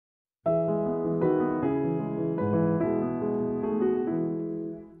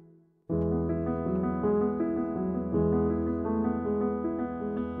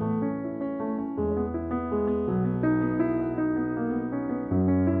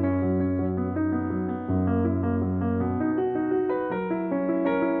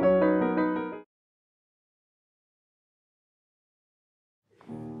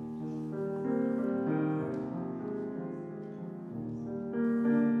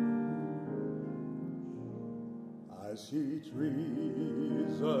I see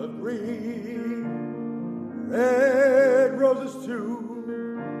trees of green, red roses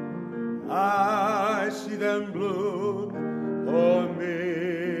too. I see them bloom for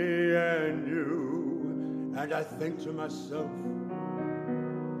me and you. And I think to myself,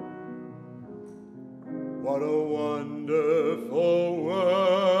 what a wonderful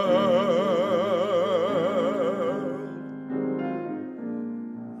world.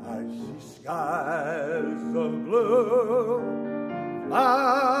 I see skies of blue,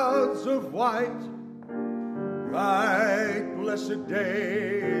 clouds of white, bright blessed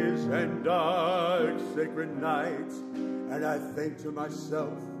days and dark sacred nights. And I think to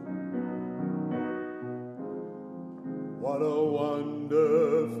myself, what a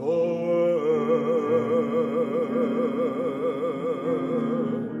wonderful world.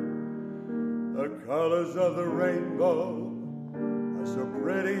 The colors of the rainbow are so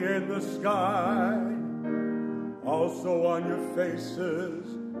pretty in the sky, also on your faces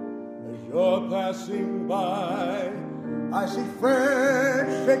as you're passing by. I see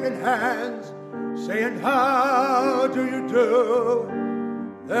friends shaking hands, saying, how do you do?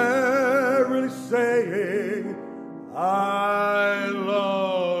 They're really saying, I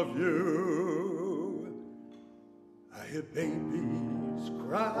love you. I hear babies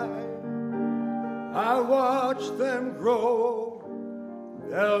cry, I watch them grow.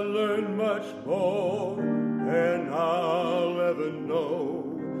 They'll learn much more than I'll ever know.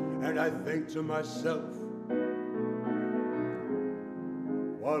 And I think to myself,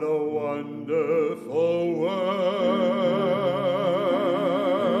 what a wonderful world.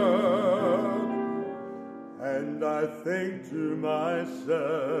 And I think to myself,